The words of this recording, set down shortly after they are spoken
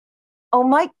Oh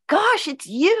my gosh, it's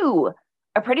you!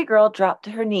 A pretty girl dropped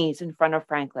to her knees in front of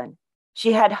Franklin.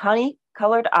 She had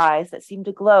honey-colored eyes that seemed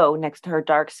to glow next to her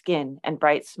dark skin and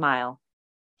bright smile.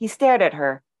 He stared at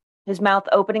her, his mouth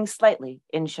opening slightly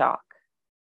in shock.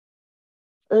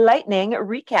 Lightning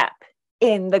recap.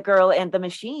 In The Girl and the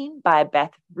Machine by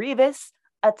Beth Revis,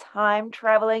 a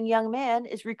time-traveling young man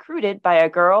is recruited by a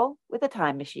girl with a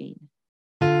time machine.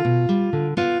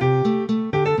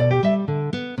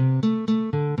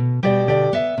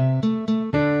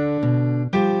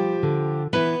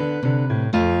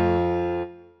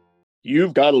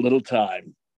 You've got a little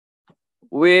time.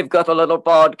 We've got a little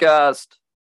podcast.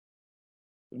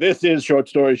 This is Short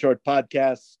Story Short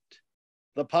Podcast,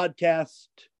 the podcast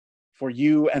for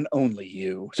you and only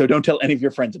you. So don't tell any of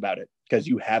your friends about it, because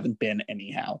you haven't been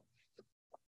anyhow.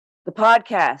 The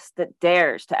podcast that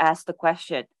dares to ask the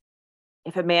question,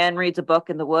 if a man reads a book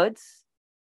in the woods,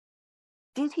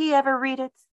 did he ever read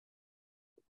it?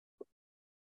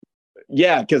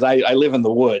 Yeah, because I live in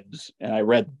the woods, and I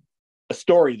read a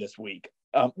story this week.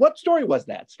 What story was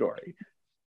that story?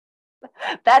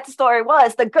 That story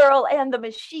was The Girl and the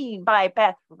Machine by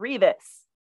Beth Revis.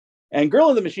 And Girl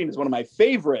and the Machine is one of my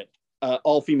favorite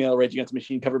all-female Rage Against the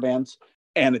Machine cover bands,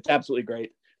 and it's absolutely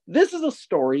great. This is a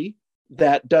story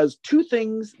that does two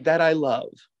things that I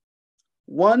love.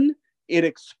 One, it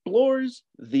explores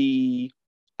the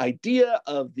idea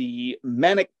of the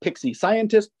manic pixie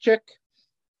scientist chick,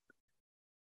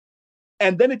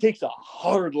 and then it takes a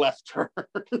hard left turn.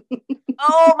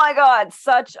 Oh my God,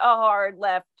 such a hard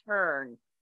left turn.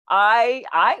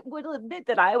 I would admit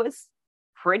that I was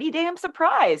pretty damn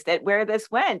surprised at where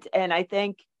this went. And I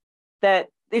think that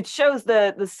it shows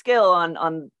the skill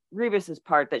on Revis's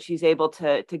part that she's able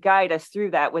to guide us through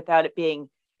that without it being,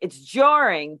 it's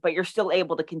jarring, but you're still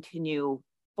able to continue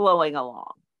flowing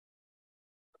along.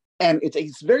 And it's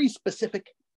a very specific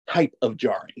type of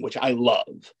jarring, which I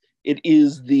love. It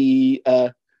is the,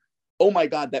 oh my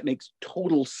God, that makes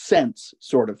total sense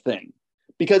sort of thing.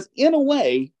 Because in a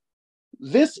way,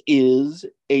 this is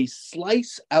a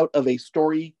slice out of a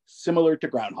story similar to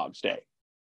Groundhog's Day.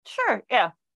 Sure,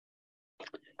 yeah.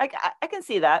 I can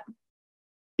see that.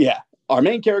 Yeah. Our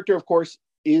main character, of course,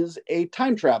 is a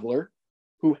time traveler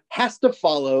who has to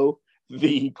follow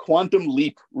the quantum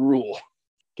leap rule.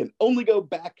 Can only go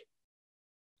back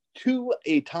to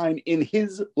a time in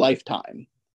his lifetime.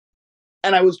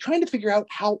 And I was trying to figure out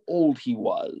how old he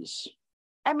was.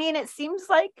 I mean, it seems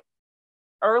like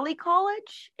early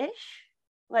college-ish.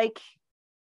 Like,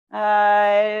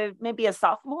 maybe a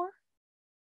sophomore?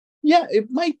 Yeah, it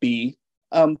might be.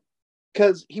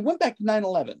 Because he went back to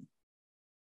 9/11.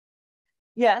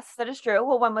 Yes, that is true.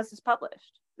 Well, when was this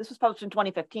published? This was published in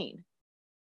 2015.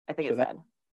 I think it said.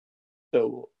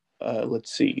 So,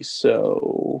 let's see.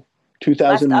 So,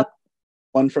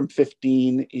 2001 from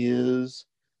 15 is...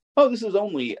 Oh, this is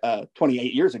only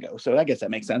 28 years ago, so I guess that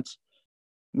makes sense.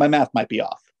 My math might be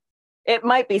off. It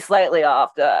might be slightly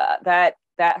off. That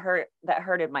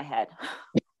hurted my head.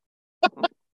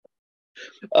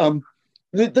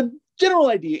 The general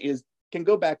idea is can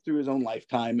go back through his own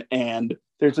lifetime, and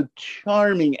there's a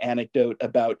charming anecdote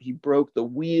about he broke the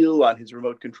wheel on his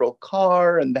remote control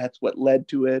car, and that's what led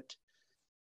to it.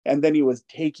 And then he was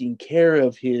taking care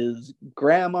of his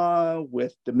grandma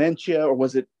with dementia, or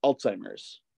was it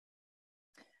Alzheimer's?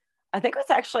 I think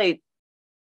it's actually,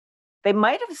 they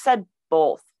might have said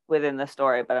both within the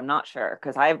story, but I'm not sure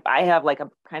because I have like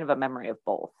a kind of a memory of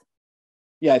both.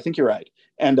 Yeah, I think you're right.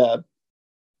 And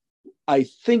I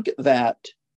think that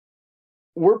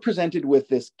we're presented with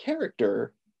this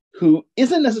character who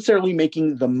isn't necessarily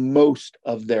making the most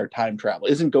of their time travel,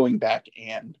 isn't going back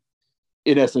and,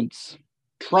 in essence,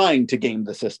 trying to game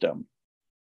the system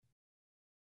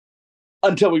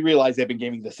until we realize they've been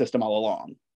gaming the system all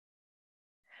along.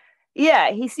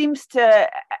 Yeah, he seems to,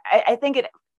 I think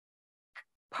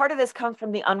part of this comes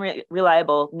from the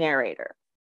unreliable narrator.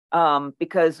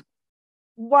 Because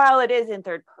while it is in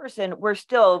third person, we're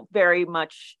still very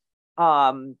much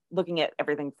looking at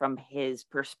everything from his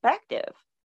perspective.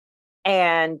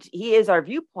 And he is our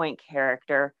viewpoint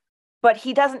character, but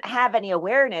he doesn't have any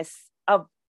awareness of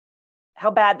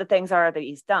how bad the things are that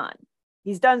he's done.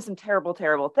 He's done some terrible,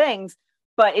 terrible things,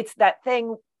 but it's that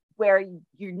thing where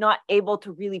you're not able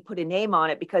to really put a name on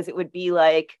it because it would be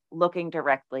like looking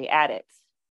directly at it.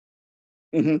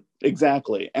 Mm-hmm,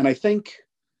 exactly. And I think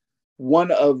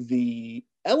one of the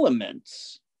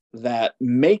elements that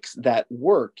makes that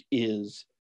work is,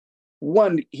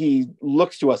 one, he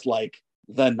looks to us like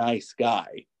the nice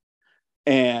guy.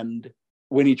 And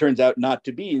when he turns out not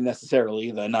to be necessarily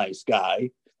the nice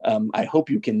guy, I hope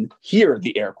you can hear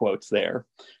the air quotes there.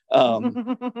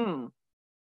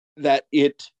 that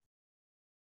it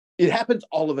happens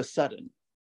all of a sudden.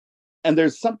 And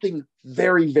there's something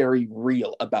very, very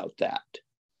real about that.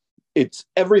 It's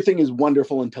everything is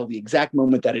wonderful until the exact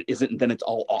moment that it isn't, and then it's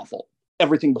all awful.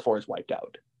 Everything before is wiped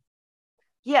out.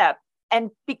 Yeah. And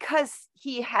because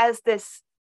he has this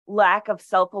lack of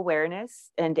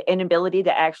self-awareness and inability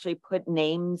to actually put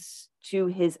names to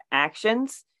his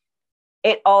actions,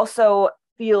 it also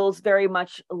feels very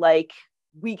much like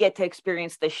we get to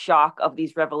experience the shock of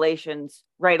these revelations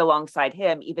right alongside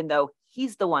him, even though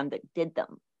he's the one that did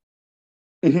them.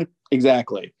 Mm-hmm.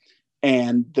 Exactly.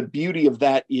 And the beauty of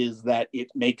that is that it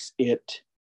makes it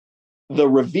the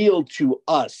reveal to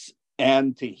us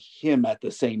and to him at the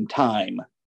same time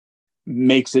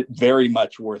makes it very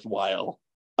much worthwhile.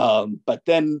 But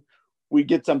then we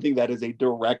get something that is a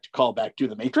direct callback to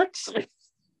the Matrix,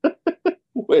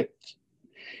 which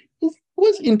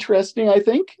was interesting, I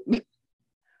think.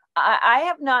 I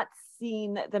have not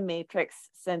seen The Matrix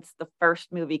since the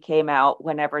first movie came out,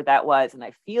 whenever that was, and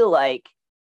I feel like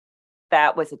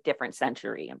that was a different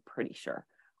century, I'm pretty sure.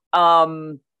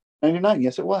 99,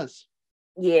 yes, it was.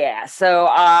 Yeah, so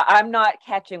I'm not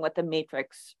catching what the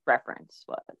Matrix reference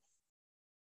was.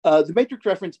 The Matrix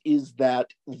reference is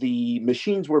that the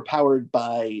machines were powered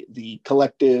by the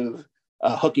collective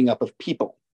hooking up of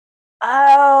people.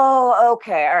 Oh,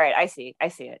 okay. All right. I see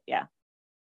it. Yeah.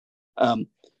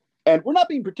 And we're not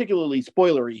being particularly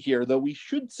spoilery here, though we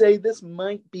should say this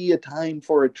might be a time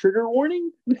for a trigger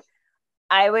warning.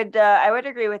 I would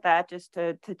agree with that, just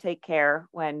to take care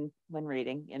when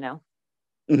reading, you know.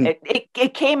 Mm-hmm.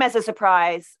 It came as a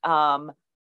surprise.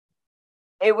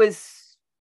 It was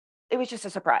just a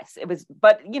surprise.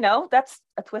 But you know, that's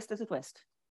a twist is a twist.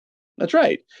 That's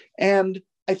right. And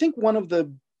I think one of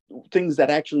the things that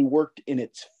actually worked in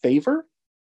its favor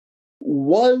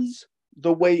was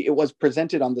the way it was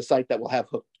presented on the site that we'll have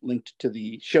linked to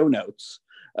the show notes,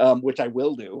 which I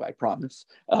will do, I promise.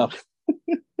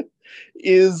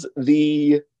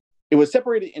 It was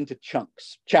separated into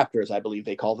chapters, I believe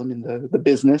they call them in the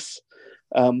business,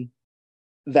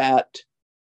 that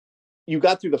you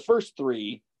got through the first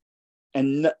three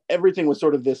and everything was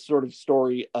sort of this sort of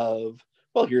story of,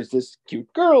 well, here's this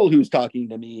cute girl who's talking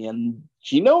to me and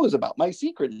she knows about my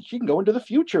secret and she can go into the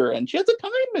future and she has a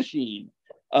time machine.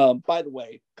 By the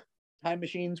way, time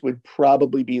machines would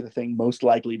probably be the thing most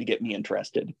likely to get me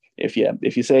interested. If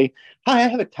you say, hi, I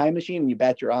have a time machine, and you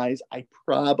bat your eyes, I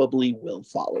probably will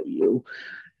follow you.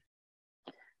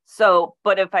 So,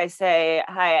 but if I say,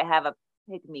 hi, I have a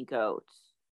pygmy goat,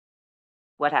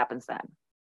 what happens then?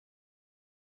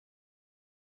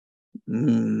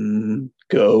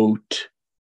 Goat.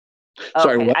 Okay.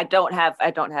 Sorry, what? I don't have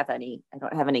any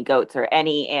goats or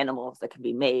any animals that can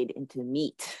be made into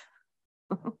meat.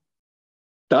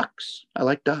 Ducks. I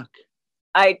like duck.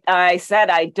 I said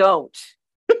I don't.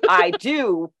 I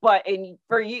do, but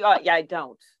for you, yeah, I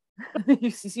don't. you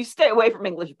stay away from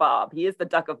English Bob. He is the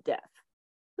duck of death.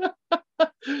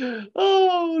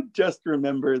 Oh, just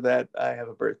remember that I have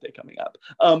a birthday coming up.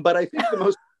 But I think the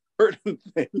most important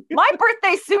thing. My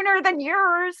birthday's sooner than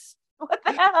yours. What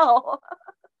the hell?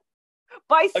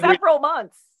 By several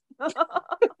months.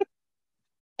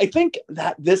 I think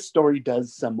that this story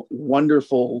does some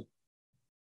wonderful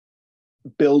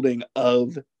building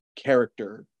of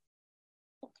character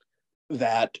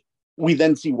that we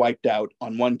then see wiped out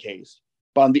on one case.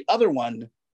 But on the other one,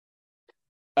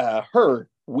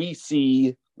 we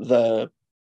see the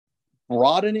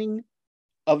broadening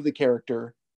of the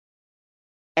character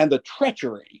and the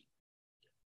treachery.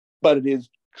 But it is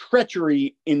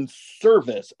treachery in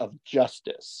service of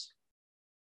justice.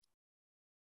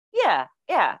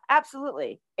 Yeah,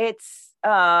 absolutely. It's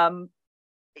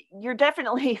you're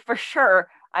definitely, for sure,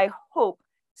 I hope,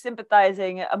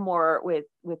 sympathizing more with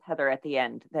Heather at the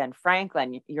end than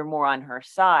Franklin. You're more on her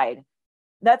side.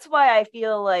 That's why I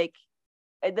feel like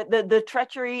the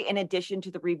treachery, in addition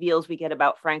to the reveals we get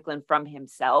about Franklin from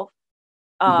himself,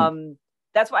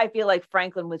 that's why I feel like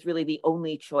Franklin was really the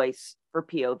only choice for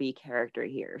POV character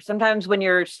here. Sometimes when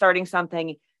you're starting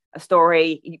a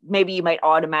story, maybe you might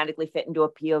automatically fit into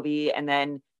a POV and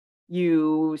then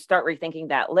you start rethinking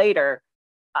that later.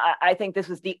 I think this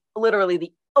was literally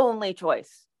the only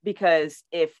choice, because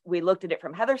if we looked at it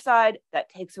from Heather's side, that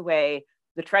takes away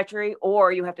the treachery,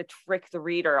 or you have to trick the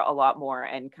reader a lot more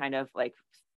and kind of like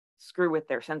screw with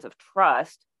their sense of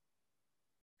trust.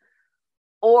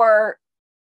 Or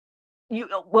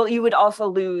you would also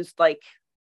lose like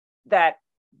that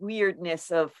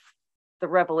weirdness of the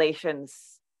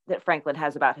revelations that Franklin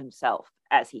has about himself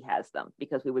as he has them,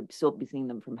 because we would still be seeing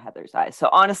them from Heather's eyes. So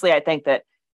honestly, I think that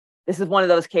this is one of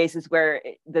those cases where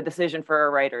the decision for a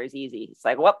writer is easy. It's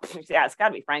like, well, yeah, it's got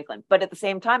to be Franklin. But at the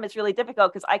same time, it's really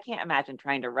difficult because I can't imagine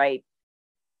trying to write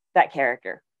that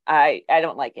character. I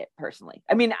don't like it personally.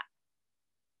 I mean,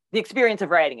 the experience of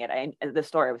writing it, the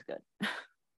story was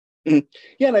good.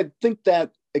 Yeah, and I think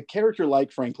that a character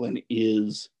like Franklin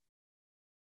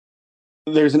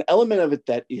there's an element of it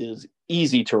that is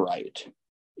easy to write.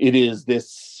 It is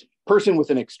this person with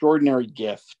an extraordinary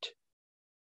gift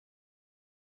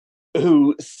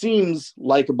who seems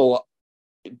likable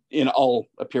in all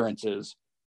appearances,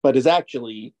 but is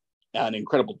actually an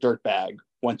incredible dirtbag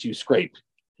once you scrape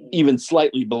even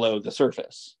slightly below the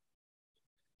surface.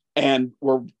 And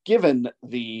we're given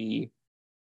the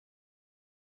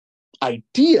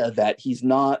idea that he's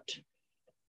not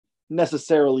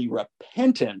necessarily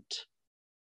repentant,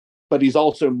 but he's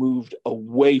also moved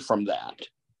away from that.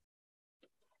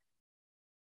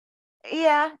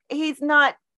 Yeah, he's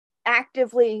not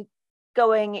actively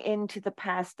going into the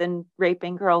past and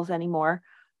raping girls anymore.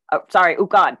 Oh, sorry. Oh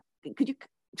God, could you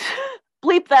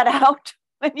bleep that out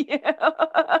when you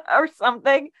or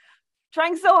something?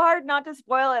 Trying so hard not to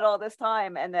spoil it all this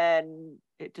time, and then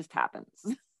it just happens.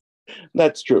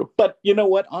 That's true. But you know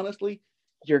what? Honestly,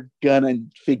 you're gonna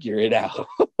figure it out.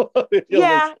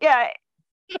 Yeah.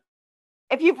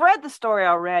 If you've read the story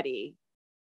already,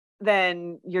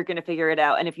 then you're going to figure it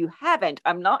out. And if you haven't,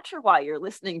 I'm not sure why you're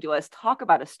listening to us talk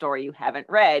about a story you haven't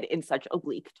read in such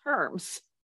oblique terms.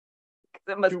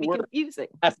 It must be confusing.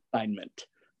 Assignment.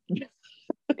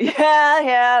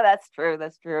 Yeah, that's true.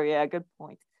 Yeah, good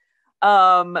point.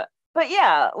 But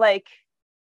yeah, like,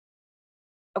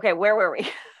 okay, where were we?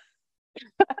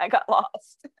 I got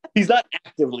lost. He's not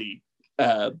actively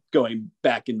going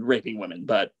back and raping women,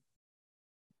 but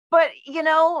you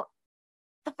know,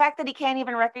 the fact that he can't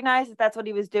even recognize that that's what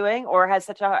he was doing, or has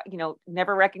such a,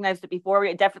 never recognized it before,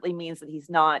 it definitely means that he's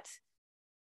not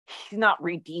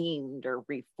redeemed or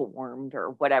reformed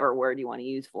or whatever word you want to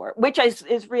use for it, which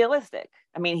is realistic.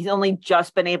 I mean, he's only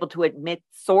just been able to admit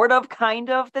sort of, kind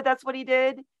of, that that's what he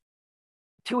did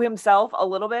to himself a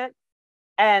little bit.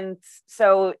 And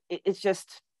so it's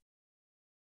just,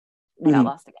 we got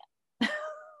lost again.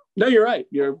 No, you're right.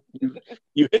 You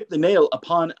hit the nail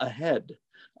upon a head.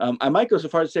 I might go so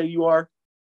far as to say you are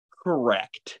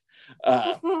correct.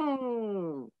 Yes.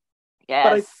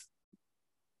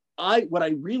 But what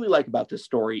I really like about this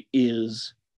story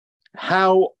is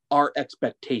how our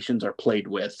expectations are played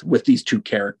with these two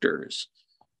characters.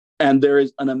 And there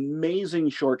is an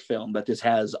amazing short film that this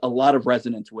has a lot of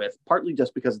resonance with, partly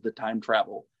just because of the time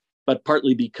travel, but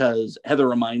partly because Heather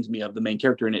reminds me of the main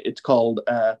character in it. It's called,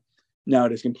 now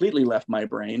it has completely left my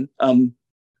brain,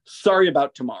 Sorry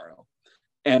About Tomorrow.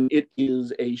 And it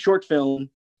is a short film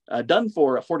done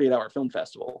for a 48-hour film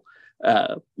festival.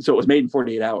 So it was made in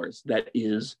 48 hours. That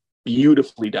is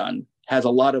beautifully done, has a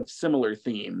lot of similar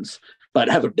themes, but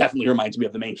Heather definitely reminds me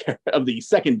of the main of the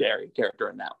secondary character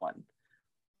in that one.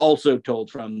 Also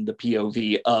told from the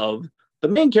POV of the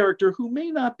main character, who may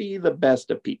not be the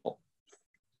best of people.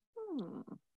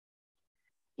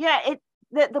 Yeah,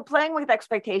 the playing with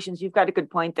expectations, you've got a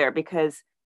good point there, because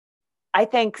I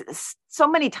think so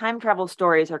many time travel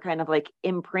stories are kind of like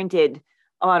imprinted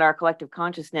on our collective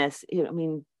consciousness. I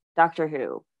mean, Doctor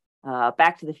Who,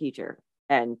 Back to the Future,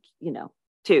 and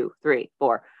 2, 3,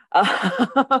 4.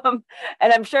 And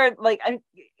I'm sure, like,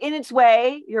 in its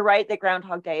way, you're right that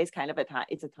Groundhog Day is kind of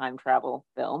it's a time travel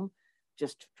film,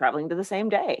 just traveling to the same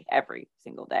day every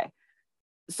single day.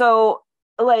 So,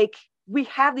 like, we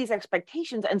have these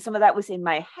expectations, and some of that was in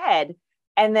my head.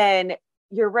 And then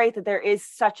you're right that there is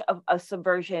such a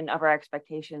subversion of our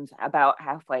expectations about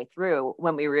halfway through,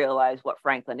 when we realize what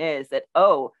Franklin is, that,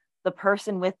 oh, the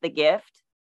person with the gift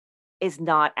is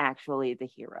not actually the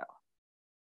hero.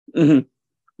 Mm-hmm.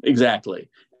 Exactly.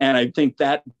 And I think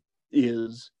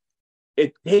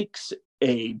it takes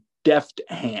a deft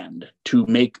hand to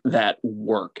make that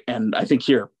work. And I think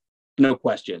here, no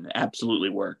question, absolutely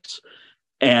works.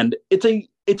 And it's a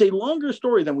longer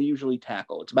story than we usually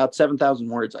tackle. It's about 7,000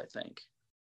 words, I think.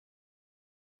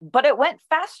 But it went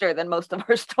faster than most of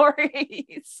our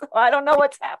stories. So I don't know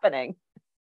what's happening.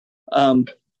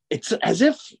 It's as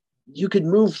if you could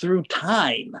move through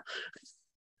time.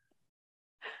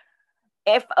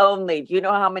 If only. Do you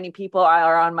know how many people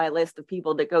are on my list of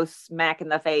people to go smack in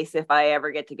the face if I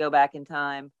ever get to go back in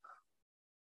time?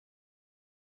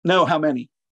 No, how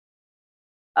many?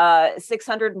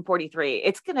 643.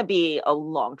 It's going to be a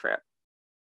long trip.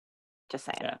 Just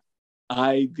saying. Yeah.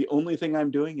 The only thing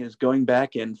I'm doing is going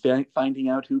back and finding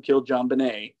out who killed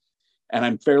JonBenet, and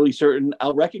I'm fairly certain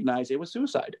I'll recognize it was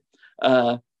suicide.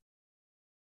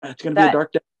 It's going to be a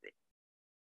dark day.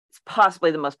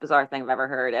 possibly the most bizarre thing I've ever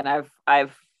heard. And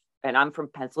I'm from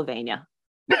Pennsylvania.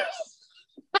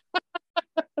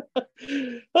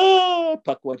 Oh,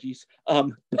 puckwudgies.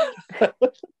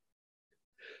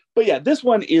 But yeah, this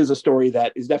one is a story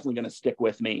that is definitely going to stick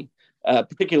with me,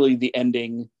 particularly the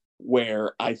ending,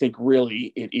 where I think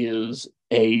really it is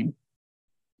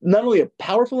not only a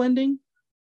powerful ending,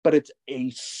 but it's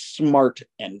a smart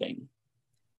ending.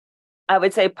 I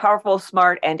would say powerful,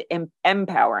 smart, and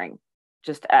empowering.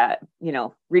 Just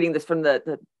reading this from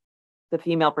the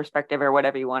female perspective, or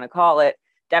whatever you want to call it,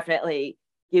 definitely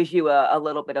gives you a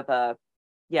little bit of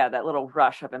that little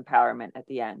rush of empowerment at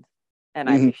the end. And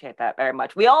I appreciate that very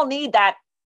much. We all need that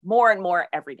more and more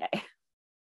every day.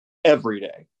 Every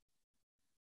day.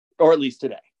 Or at least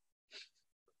today.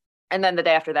 And then the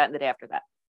day after that, and the day after that.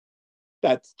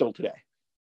 That's still today.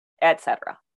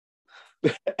 Etc.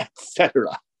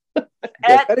 Etc.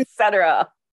 Etc.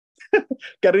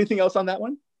 Got anything else on that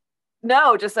one?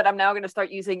 No, just that I'm now going to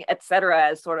start using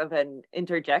etc. as sort of an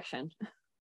interjection.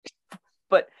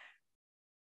 But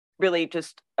really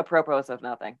just apropos of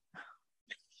nothing.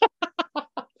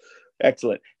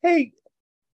 Excellent. Hey,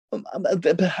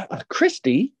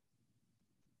 Christy.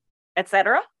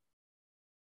 Etc.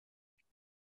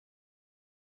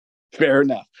 Fair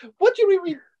enough. What should we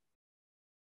read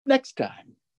next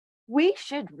time? We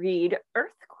should read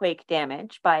Earthquake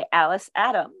Damage by Alice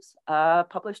Adams,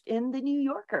 published in The New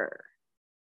Yorker.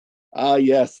 Ah,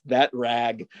 yes, that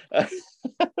rag.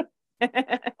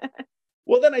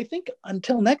 Well, then I think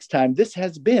until next time, this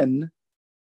has been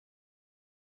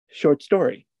Short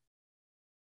Story.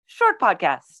 Short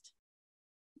podcast.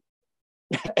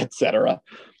 Etc.